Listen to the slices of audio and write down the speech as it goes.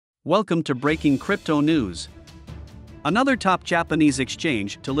Welcome to Breaking Crypto News. Another top Japanese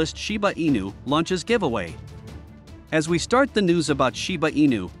exchange to list Shiba Inu launches giveaway. As we start the news about Shiba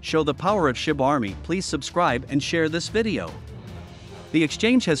Inu, show the power of SHIB Army, please subscribe and share this video. The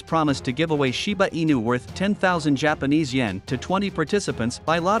exchange has promised to give away Shiba Inu worth 10,000 Japanese yen to 20 participants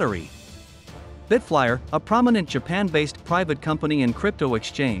by lottery. BitFlyer, a prominent Japan-based private company and crypto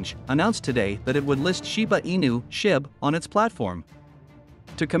exchange, announced today that it would list Shiba Inu (SHIB) on its platform.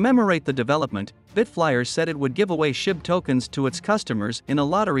 To commemorate the development, BitFlyer said it would give away SHIB tokens to its customers in a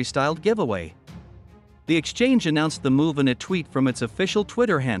lottery-styled giveaway. The exchange announced the move in a tweet from its official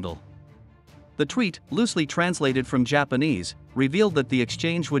Twitter handle. The tweet, loosely translated from Japanese, revealed that the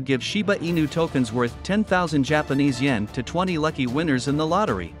exchange would give Shiba Inu tokens worth 10,000 Japanese yen to 20 lucky winners in the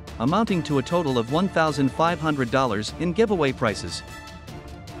lottery, amounting to a total of $1,500 in giveaway prices.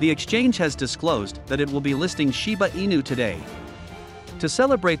 The exchange has disclosed that it will be listing Shiba Inu today. To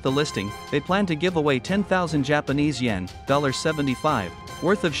celebrate the listing, they plan to give away 10,000 Japanese yen $75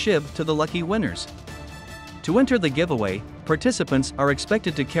 worth of SHIB to the lucky winners. To enter the giveaway, participants are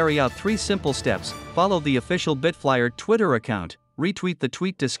expected to carry out 3 simple steps: follow the official BitFlyer Twitter account, retweet the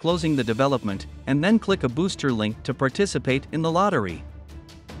tweet disclosing the development, and then click a booster link to participate in the lottery.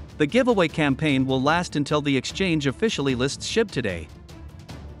 The giveaway campaign will last until the exchange officially lists SHIB today.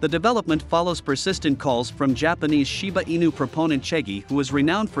 The development follows persistent calls from Japanese Shiba Inu proponent Cheggy, who is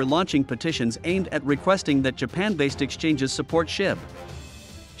renowned for launching petitions aimed at requesting that Japan-based exchanges support SHIB.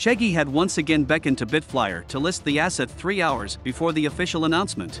 Cheggy had once again beckoned to BitFlyer to list the asset 3 hours before the official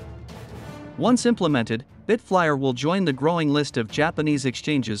announcement. Once implemented, BitFlyer will join the growing list of Japanese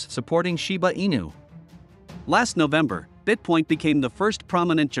exchanges supporting Shiba Inu. Last November, Bitpoint became the first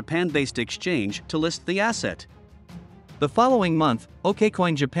prominent Japan-based exchange to list the asset. The following month,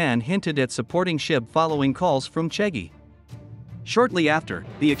 OKCoin Japan hinted at supporting SHIB following calls from Cheggy. Shortly after,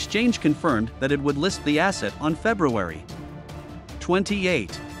 the exchange confirmed that it would list the asset on February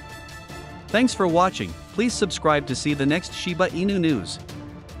 28. Thanks for watching. Please subscribe to see the next Shiba Inu news.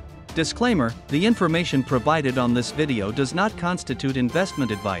 Disclaimer: the information provided on this video does not constitute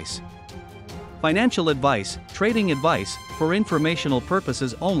investment advice. Financial advice, trading advice, for informational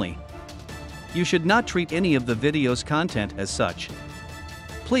purposes only. You should not treat any of the video's content as such.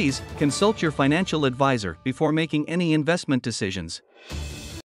 Please consult your financial advisor before making any investment decisions.